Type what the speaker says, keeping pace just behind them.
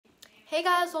Hey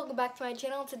guys, welcome back to my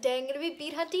channel. Today I'm going to be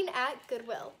bead hunting at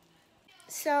Goodwill.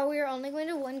 So we are only going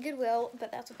to one Goodwill,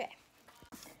 but that's okay.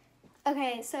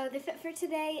 Okay, so the fit for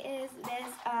today is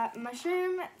this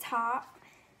mushroom top,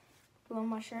 little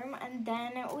mushroom, and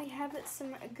then we have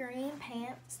some green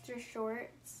pants through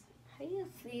shorts. How do you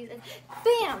use these?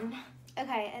 Bam!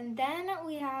 Okay, and then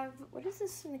we have, what is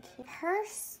this in the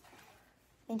purse?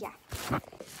 And yeah,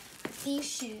 these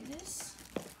shoes.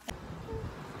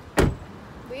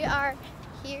 We are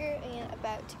here and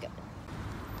about to go.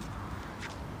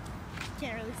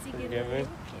 Can't really see good. Yeah.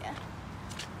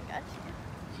 I got you.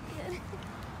 Good.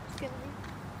 It's gonna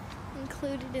be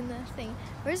included in the thing.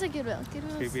 Where's the Goodwill?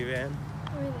 Goodwill's creepy van.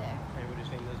 Over there. Hey, what do you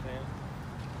think of this van?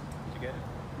 Did you get it?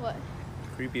 What?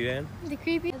 Creepy van. The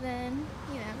creepy. And then,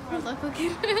 you know, our local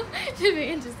Goodwill. The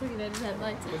van just looking at his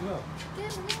headlights. Goodwill.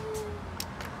 Goodwill.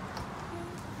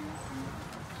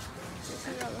 This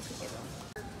is our local Goodwill.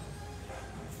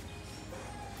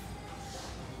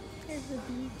 Here's the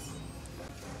beads.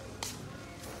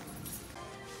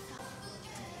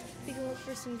 We can look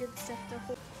for some good stuff to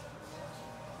hold.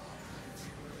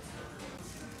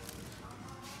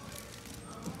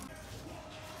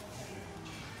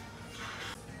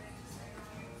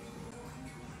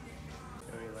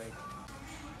 What do you like?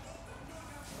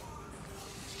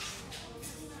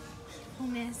 Oh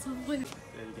man, it's so blue.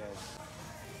 There you go.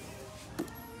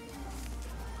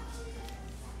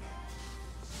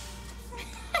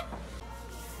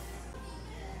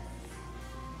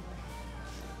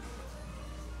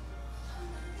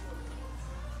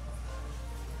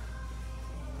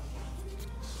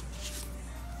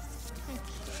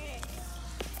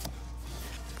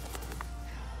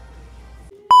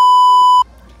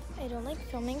 I don't like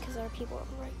filming because there are people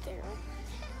right there.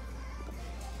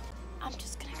 I'm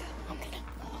just gonna go.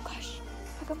 Oh gosh.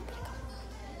 I'm gonna go.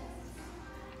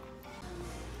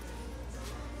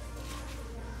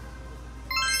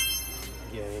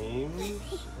 Games.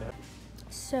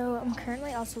 So I'm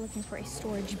currently also looking for a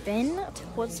storage bin to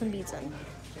hold some beads in.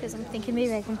 Because I'm thinking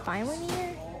maybe I can find one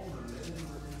here.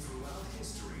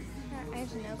 I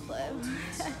have no clue.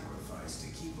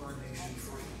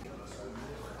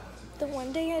 The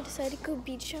one day I decided to go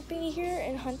bead shopping here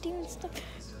and hunting and stuff.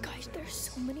 Guys, there's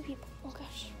so many people. Oh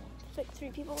gosh, there's like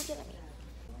 3 people looking at me.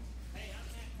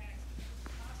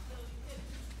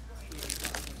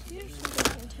 Here's some big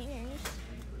containers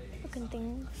looking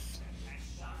things.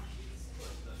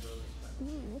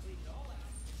 Ooh.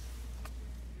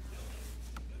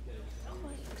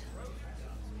 Quite.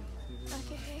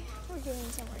 Okay, we're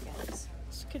going somewhere, guys.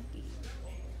 This could be good.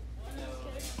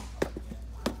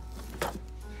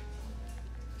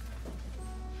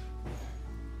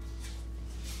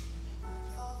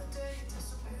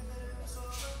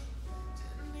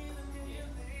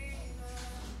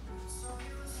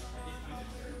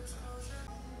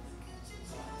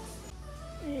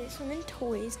 Okay, so I'm in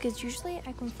toys because usually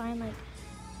I can find like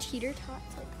teeter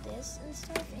tots like this and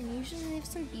stuff, and usually they have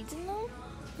some beads in them.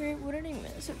 Wait, what did I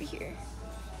miss over here?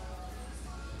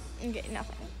 Okay,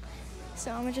 nothing.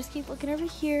 So I'm gonna just keep looking over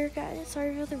here, guys.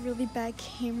 Sorry for the really bad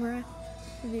camera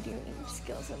videoing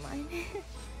skills of mine.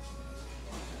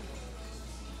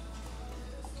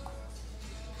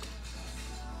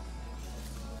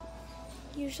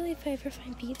 Usually if I ever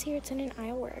find beads here, it's in an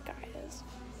eyewear, guys.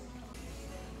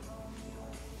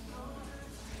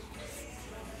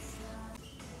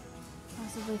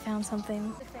 Possibly found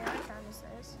something. The thing I found is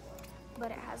this,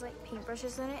 but it has like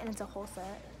paintbrushes in it, and it's a whole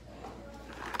set.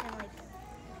 And like,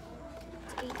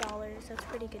 it's $8, so it's a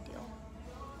pretty good deal.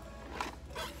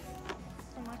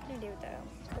 I'm not gonna do it though,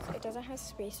 because it doesn't have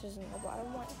spacers in the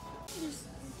bottom one. There's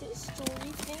this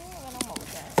jewelry thing, and then I'm gonna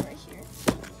look at it right here.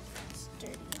 It's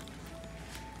dirty.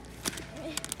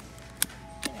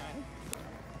 Hang on.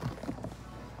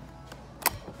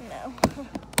 No.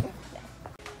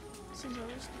 Some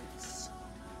roller skates.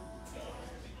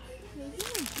 Maybe I do.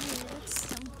 That's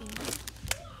something.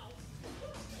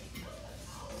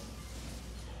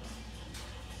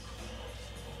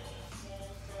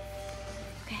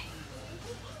 Okay.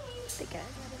 The guys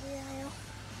out of the aisle.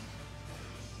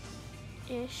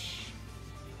 Ish.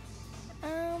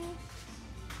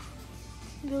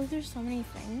 Those are so many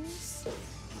things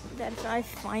that if I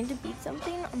find to beat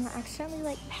something, I'm gonna accidentally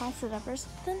like pass it up or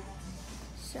something.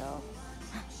 So,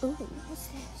 ooh, what's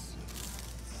this?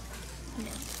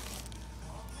 No,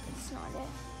 it's not it.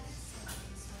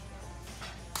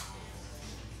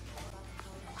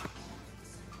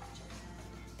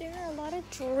 There are a lot of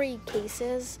jewelry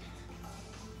cases,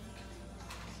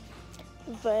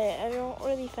 but I don't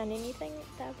really find anything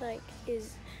that like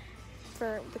is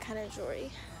for the kind of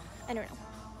jewelry. I don't know.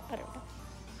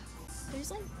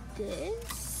 There's like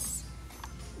this.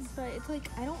 but it's like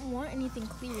I don't want anything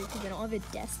clear because I don't have a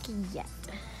desk yet.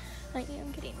 I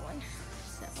am getting one,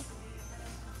 so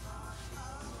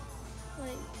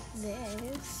like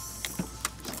this,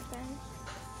 then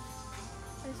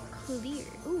it's clear.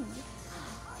 Ooh,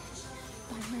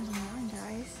 $5.99,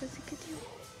 guys. That's a good deal.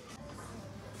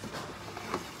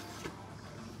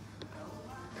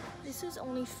 This is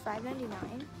only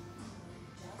 $5.99.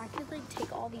 I could like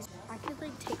take all these.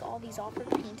 Off or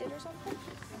paint it or something.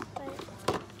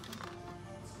 But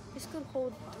this could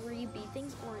hold 3 bead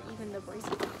things, or even the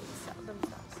bracelets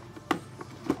themselves.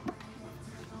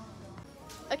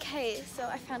 Okay, so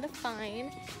I found a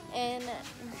find, and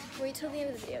wait till the end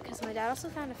of the video because my dad also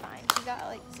found a find. He got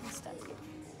like some stuff,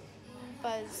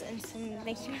 Buzz and some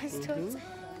Mickey Mouse toys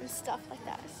and stuff like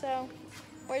that. So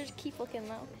we're just keep looking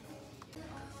though.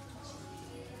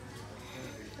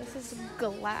 This is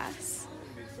glass.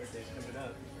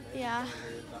 Yeah.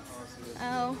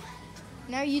 Oh,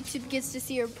 now YouTube gets to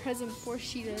see her present before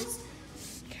she does.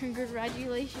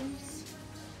 Congratulations.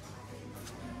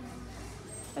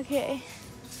 Okay.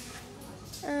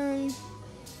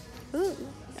 Ooh,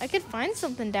 I could find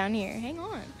something down here. Hang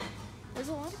on. There's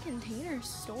a lot of container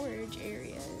storage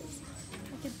areas.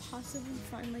 I could possibly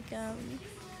find like a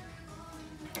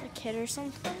kit or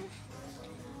something.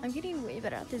 I'm getting way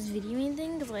better at this videoing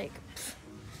thing because like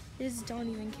I just don't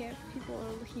even care if people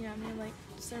are looking at me like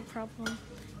it's their problem.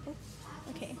 Oh,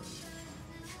 okay.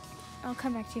 I'll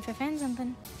come back to you if I find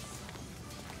something.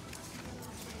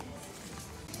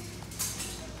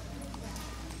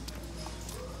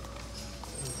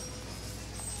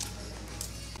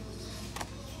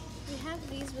 We have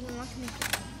these, but I'm not gonna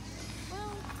get them.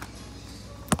 Well,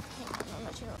 hang on, I'm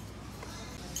not sure.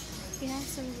 We have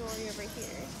some jewelry over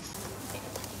here. Okay.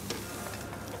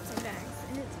 Some bags,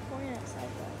 and it's pouring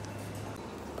outside though.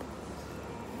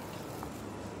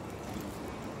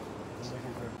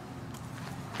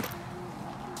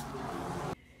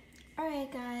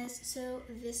 Alright guys, so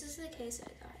this is the case I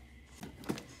got.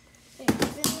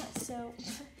 So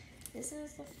this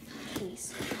is the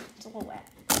case. It's a little wet.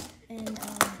 And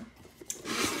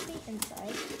this is the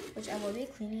inside, which I will be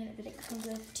cleaning, but it comes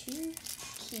with 2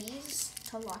 keys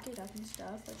to lock it up and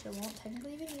stuff, which I won't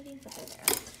technically be needing, but they're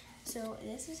there. So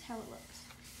this is how it looks.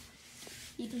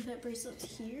 You can put bracelets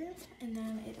here, and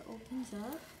then it opens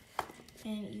up,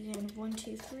 and you can 1,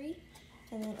 2, 3,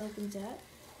 and then it opens up,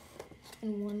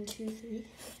 and 1, 2, 3,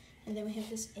 and then we have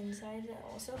this inside that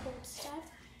also holds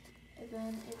stuff, and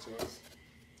then it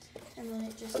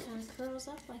just kind of curls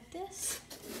up like this.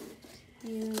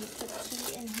 You put the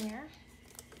key in here,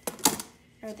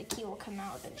 or the key will come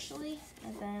out eventually,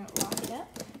 and then lock it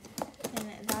up.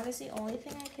 And that is the only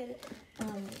thing I could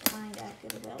find at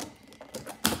Goodwill.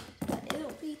 But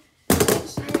it'll be right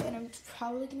here, and I'm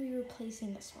probably going to be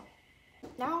replacing this one.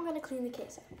 Now I'm going to clean the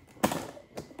case up.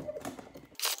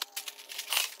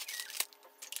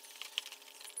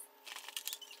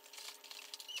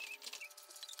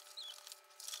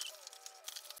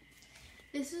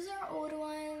 This is our old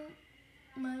one,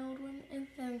 my old one, and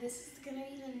then this is gonna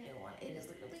be the new one. It is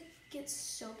literally gets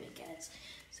so big, guys.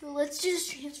 So let's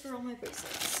just transfer all my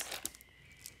bracelets.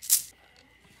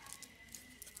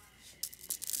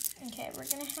 Okay, we're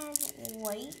gonna have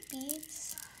white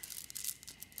beads.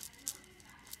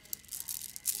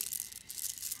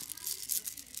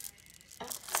 At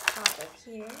the top of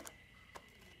here.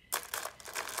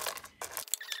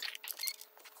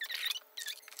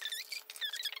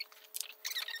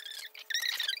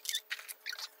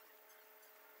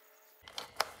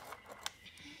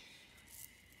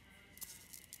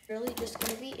 Really just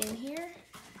gonna be in here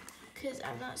because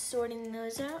I'm not sorting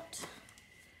those out.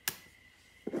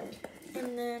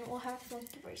 And then we'll have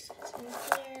funky bracelets in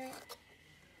here.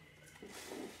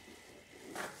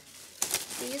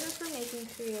 These are for making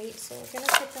create, so we're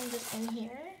gonna put them just in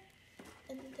here.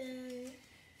 And then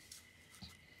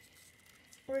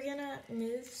we're gonna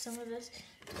move some of this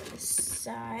to the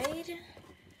side.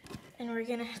 And we're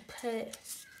gonna put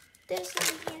this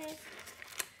in here.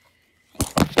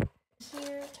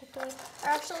 Here, tucked away. Or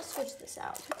actually, I'll switch this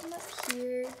out. Put them up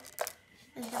here,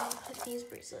 and then I'll put these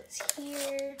bracelets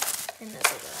here, and this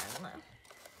will go, I don't know.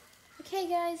 Okay,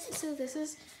 guys, so this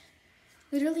is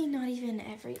literally not even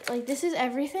this is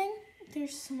everything.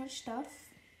 There's so much stuff,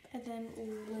 and then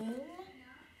loom,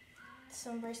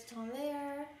 some bracelets on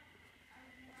there,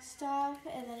 stuff,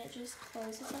 and then it just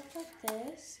closes up like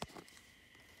this.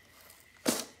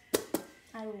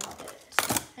 I love it.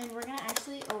 And we're gonna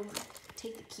actually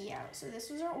take the key out. So this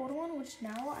was our old one, which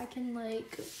now I can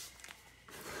like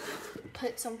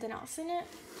put something else in it.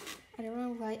 I don't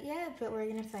know what yet, but we're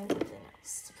gonna find something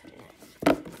else to put in it.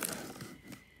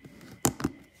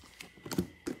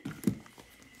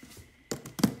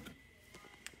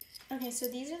 Okay, so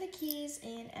these are the keys,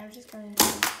 and I'm just going to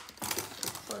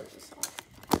close this off.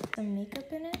 The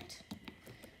makeup in it.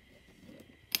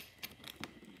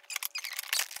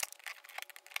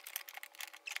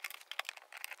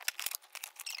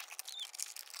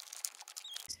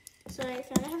 So I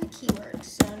found out how the key works,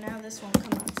 so now this won't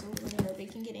come up, so literally nobody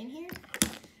can get in here.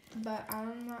 But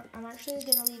I'm actually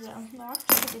gonna leave it unlocked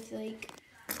because I feel like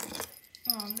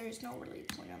there's no really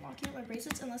point in locking up my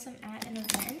bracelets unless I'm at an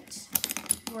event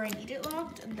where I need it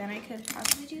locked. Then I could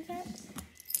possibly do that.